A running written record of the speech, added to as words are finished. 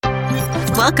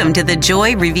Welcome to the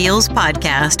Joy Reveals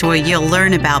podcast, where you'll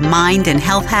learn about mind and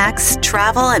health hacks,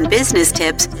 travel and business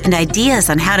tips, and ideas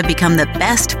on how to become the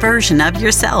best version of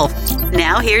yourself.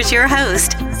 Now here's your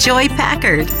host, Joy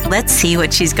Packard. Let's see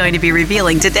what she's going to be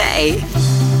revealing today.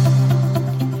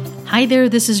 Hi there,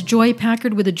 this is Joy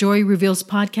Packard with the Joy Reveals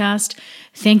podcast.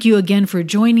 Thank you again for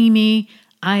joining me.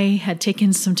 I had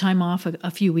taken some time off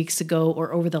a few weeks ago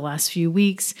or over the last few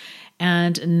weeks,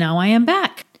 and now I am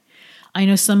back. I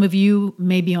know some of you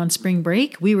may be on spring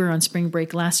break. We were on spring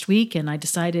break last week, and I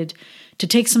decided to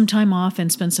take some time off and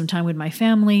spend some time with my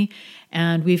family.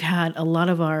 And we've had a lot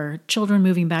of our children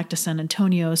moving back to San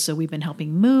Antonio, so we've been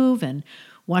helping move and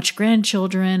watch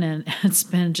grandchildren, and it's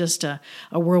been just a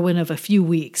whirlwind of a few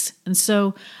weeks. And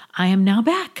so I am now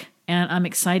back, and I'm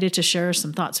excited to share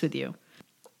some thoughts with you.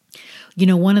 You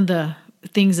know, one of the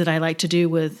things that I like to do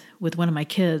with one of my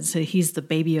kids, he's the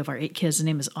baby of our 8 kids, his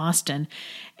name is Austin,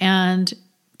 and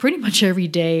pretty much every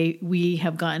day we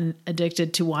have gotten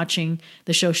addicted to watching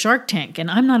the show Shark Tank. And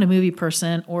I'm not a movie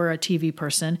person or a TV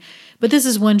person, but this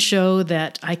is one show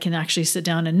that I can actually sit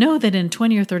down and know that in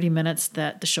 20 or 30 minutes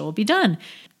that the show will be done.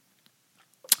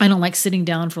 I don't like sitting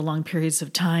down for long periods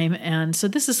of time, and so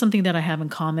this is something that I have in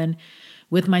common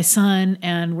with my son,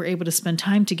 and we're able to spend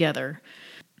time together.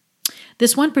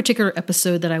 This one particular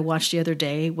episode that I watched the other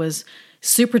day was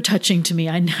super touching to me.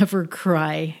 I never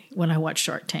cry when I watch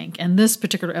Shark Tank. And this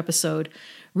particular episode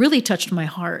really touched my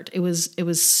heart. It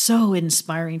was so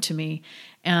inspiring to me,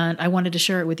 and I wanted to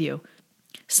share it with you.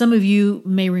 Some of you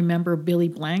may remember Billy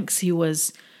Blanks. He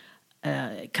was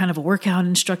kind of a workout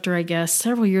instructor, I guess,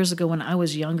 several years ago when I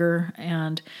was younger,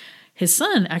 and his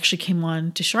son actually came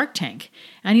on to Shark Tank.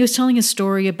 And he was telling a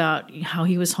story about how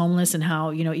he was homeless and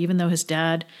how, even though his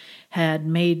dad had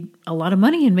made a lot of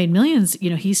money and made millions,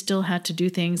 he still had to do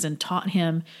things and taught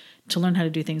him to learn how to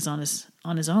do things on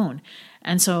his own.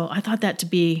 And so I thought that to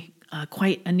be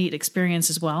quite a neat experience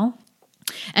as well.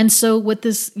 And so what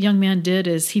this young man did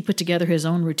is he put together his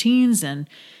own routines, and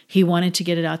he wanted to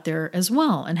get it out there as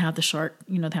well and have the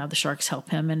sharks help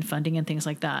him in funding and things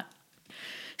like that.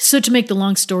 So to make the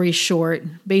long story short,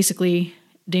 basically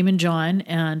Daymond John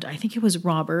and I think it was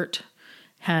Robert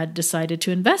had decided to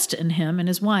invest in him and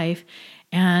his wife,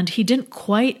 and he didn't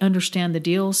quite understand the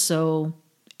deal, so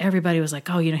everybody was like,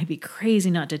 he'd be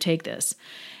crazy not to take this.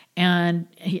 And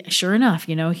sure enough,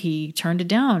 he turned it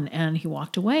down and he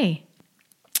walked away.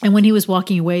 And when he was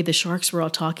walking away, the sharks were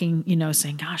all talking,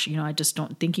 saying, gosh, I just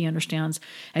don't think he understands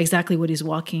exactly what he's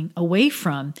walking away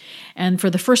from. And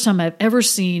for the first time I've ever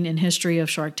seen in history of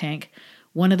Shark Tank,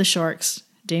 one of the sharks,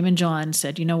 Daymond John,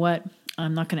 said, you know what?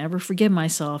 I'm not going to ever forgive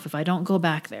myself if I don't go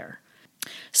back there.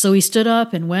 So he stood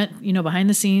up and went, behind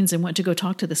the scenes and went to go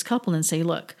talk to this couple and say,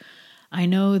 look, I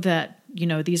know that,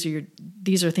 these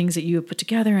are things that you have put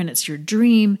together and it's your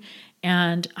dream.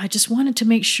 And I just wanted to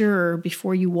make sure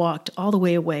before you walked all the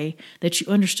way away that you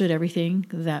understood everything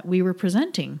that we were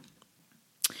presenting.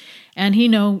 And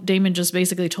Daymond just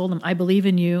basically told him, I believe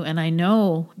in you, and I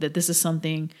know that this is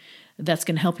something that's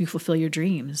going to help you fulfill your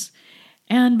dreams.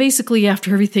 And basically,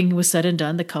 after everything was said and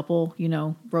done, the couple,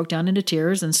 broke down into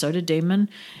tears, and so did Daymond.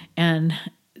 And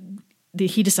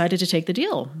he decided to take the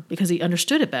deal because he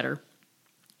understood it better.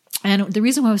 And the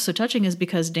reason why it was so touching is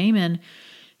because Daymond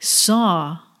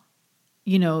saw,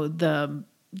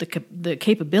 the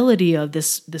capability of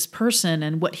this person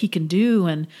and what he can do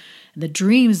and the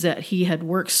dreams that he had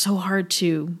worked so hard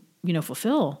to,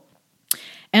 fulfill.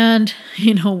 And,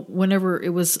 whenever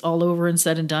it was all over and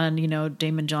said and done,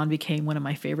 Daymond John became one of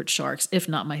my favorite sharks, if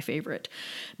not my favorite,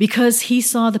 because he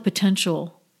saw the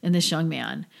potential in this young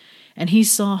man. And he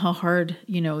saw how hard,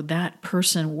 that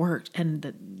person worked, and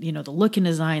the look in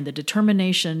his eye and the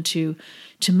determination to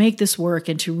make this work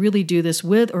and to really do this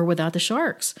with or without the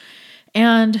sharks.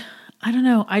 And I don't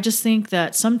know, I just think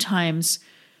that sometimes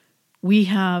we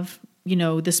have,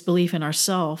 this belief in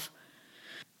ourselves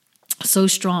so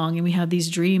strong, and we have these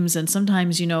dreams, and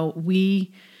sometimes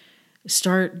we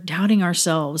start doubting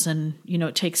ourselves, and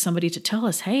it takes somebody to tell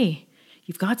us, hey,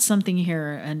 you've got something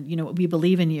here, and we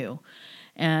believe in you.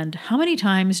 And how many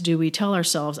times do we tell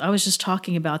ourselves, I was just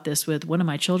talking about this with one of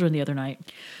my children the other night,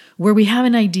 where we have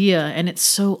an idea and it's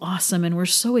so awesome and we're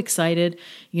so excited,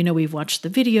 we've watched the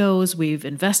videos, we've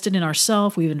invested in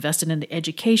ourselves, we've invested in the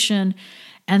education,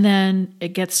 and then it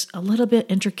gets a little bit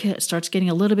intricate, it starts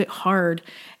getting a little bit hard,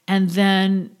 and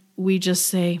then we just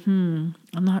say, I'm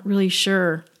not really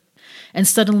sure. And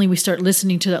suddenly we start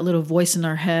listening to that little voice in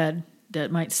our head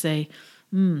that might say,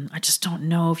 I just don't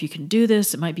know if you can do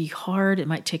this. It might be hard. It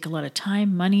might take a lot of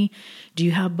time, money. Do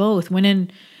you have both? When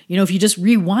in if you just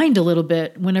rewind a little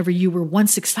bit whenever you were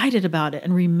once excited about it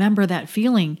and remember that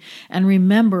feeling and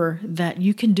remember that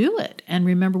you can do it. And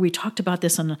remember, we talked about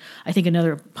this on, I think,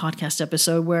 another podcast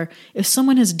episode where if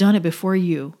someone has done it before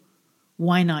you,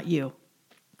 why not you?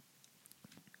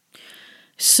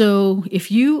 So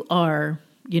if you are,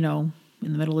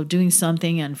 in the middle of doing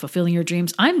something and fulfilling your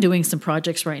dreams, I'm doing some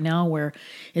projects right now where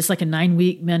it's like a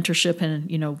 9-week mentorship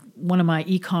and, one of my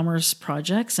e-commerce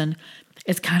projects, and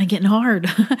it's kind of getting hard.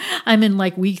 I'm in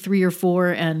like week 3 or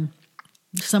 4 and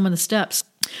some of the steps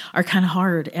are kind of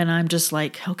hard. And I'm just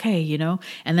like, okay,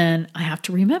 and then I have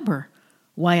to remember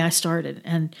why I started,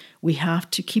 and we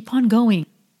have to keep on going.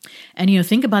 And,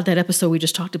 think about that episode we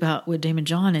just talked about with Daymond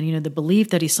John and, the belief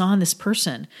that he saw in this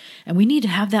person. And we need to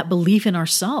have that belief in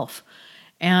ourselves.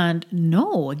 And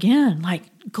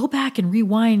go back and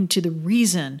rewind to the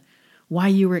reason why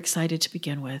you were excited to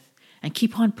begin with and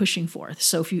keep on pushing forth.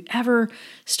 So if you ever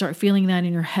start feeling that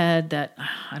in your head that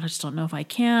I just don't know if I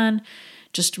can,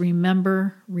 just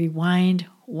remember, rewind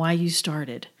why you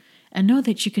started and know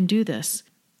that you can do this.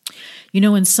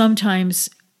 And sometimes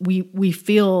we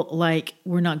feel like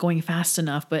we're not going fast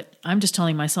enough, but I'm just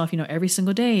telling myself, every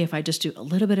single day, if I just do a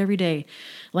little bit every day,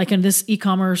 like in this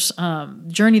e-commerce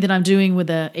journey that I'm doing with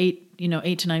a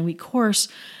 8 to 9 week course,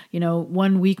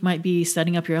 1 week might be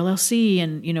setting up your LLC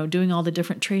and, doing all the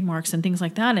different trademarks and things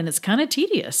like that. And it's kind of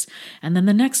tedious. And then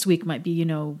the next week might be,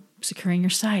 securing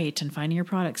your site and finding your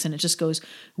products. And it just goes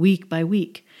week by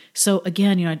week. So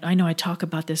again, I know I talk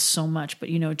about this so much, but,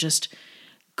 just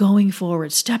going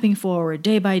forward, stepping forward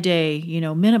day by day,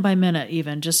 minute by minute,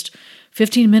 even just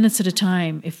 15 minutes at a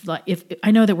time. If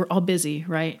I know that we're all busy,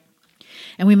 right?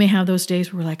 And we may have those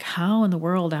days where we're like, how in the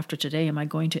world after today am I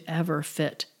going to ever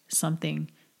fit something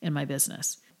in my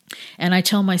business? And I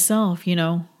tell myself,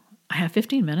 I have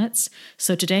 15 minutes.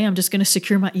 So today I'm just going to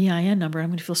secure my EIN number. I'm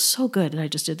going to feel so good that I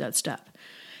just did that step.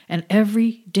 And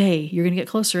every day you're going to get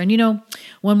closer. And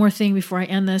one more thing before I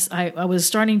end this, I was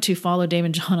starting to follow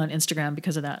Daymond John on Instagram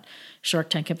because of that Shark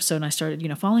Tank episode. And I started,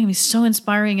 following him. He's so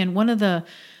inspiring. And one of the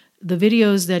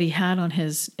videos that he had on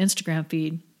his Instagram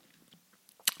feed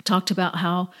talked about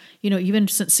how, even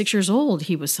since 6 years old,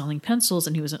 he was selling pencils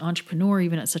and he was an entrepreneur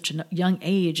even at such a young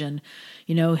age. And,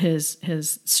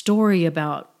 his story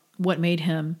about what made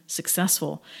him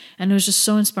successful. And it was just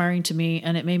so inspiring to me.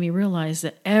 And it made me realize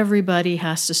that everybody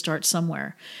has to start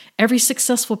somewhere. Every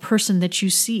successful person that you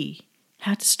see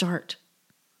had to start.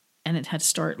 And it had to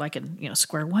start like in,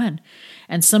 square one.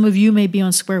 And some of you may be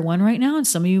on square one right now. And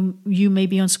some of you may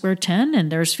be on square 10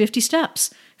 and there's 50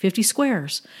 steps, 50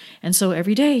 squares. And so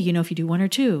every day, if you do one or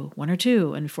two,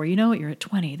 and before you know it, you're at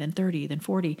 20, then 30, then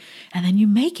 40, and then you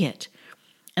make it.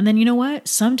 And then you know what?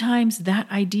 Sometimes that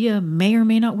idea may or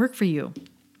may not work for you.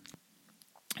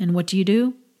 And what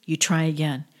do? You try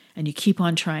again and you keep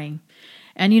on trying.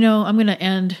 And I'm going to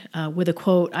end with a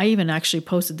quote. I even actually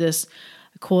posted this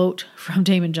quote from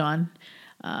Daymond John.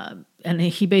 And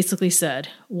he basically said,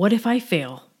 what if I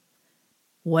fail?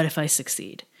 What if I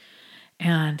succeed?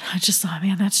 And I just thought,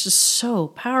 man, that's just so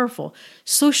powerful.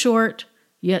 So short,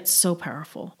 yet so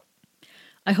powerful.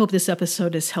 I hope this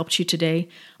episode has helped you today.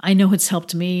 I know it's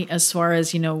helped me as far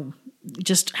as,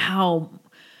 just how,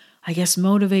 I guess,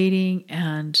 motivating,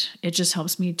 and it just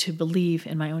helps me to believe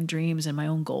in my own dreams and my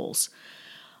own goals.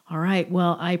 All right.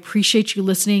 Well, I appreciate you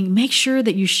listening. Make sure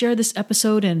that you share this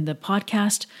episode and the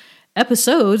podcast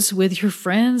episodes with your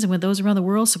friends and with those around the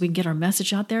world so we can get our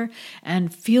message out there.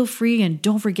 And feel free and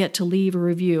don't forget to leave a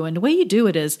review. And the way you do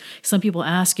it is, some people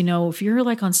ask, if you're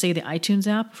like on, say, the iTunes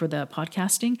app for the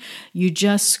podcasting, you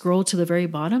just scroll to the very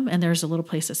bottom and there's a little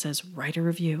place that says write a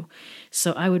review.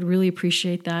 So I would really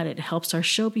appreciate that. It helps our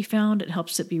show be found. It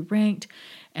helps it be ranked.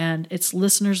 And it's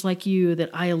listeners like you that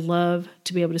I love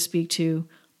to be able to speak to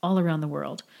all around the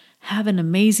world. Have an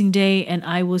amazing day, and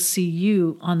I will see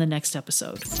you on the next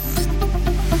episode.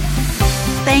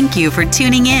 Thank you for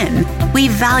tuning in. We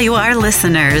value our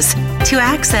listeners. To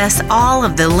access all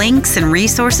of the links and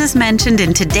resources mentioned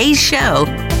in today's show,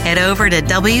 head over to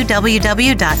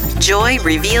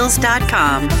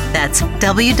www.joyreveals.com. That's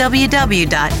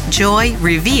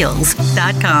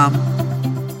www.joyreveals.com.